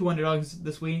 So 2 underdogs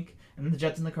this week, and then the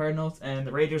Jets and the Cardinals, and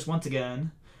the Raiders once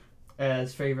again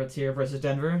as favorites here versus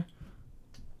Denver.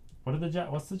 What's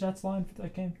the Jets line for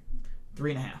that game?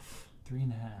 3.5.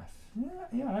 3.5.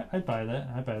 Yeah, I'd buy that.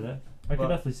 I could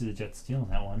definitely see the Jets stealing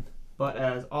that one. But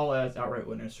as outright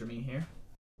winners for me here.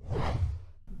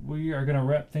 We are going to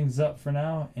wrap things up for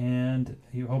now, and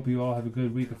I hope you all have a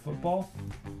good week of football.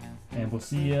 And we'll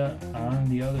see you on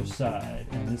the other side.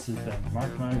 And this has been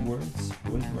Mark My Words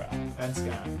with Ralph And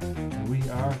Scott. And we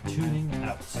are tuning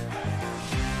out.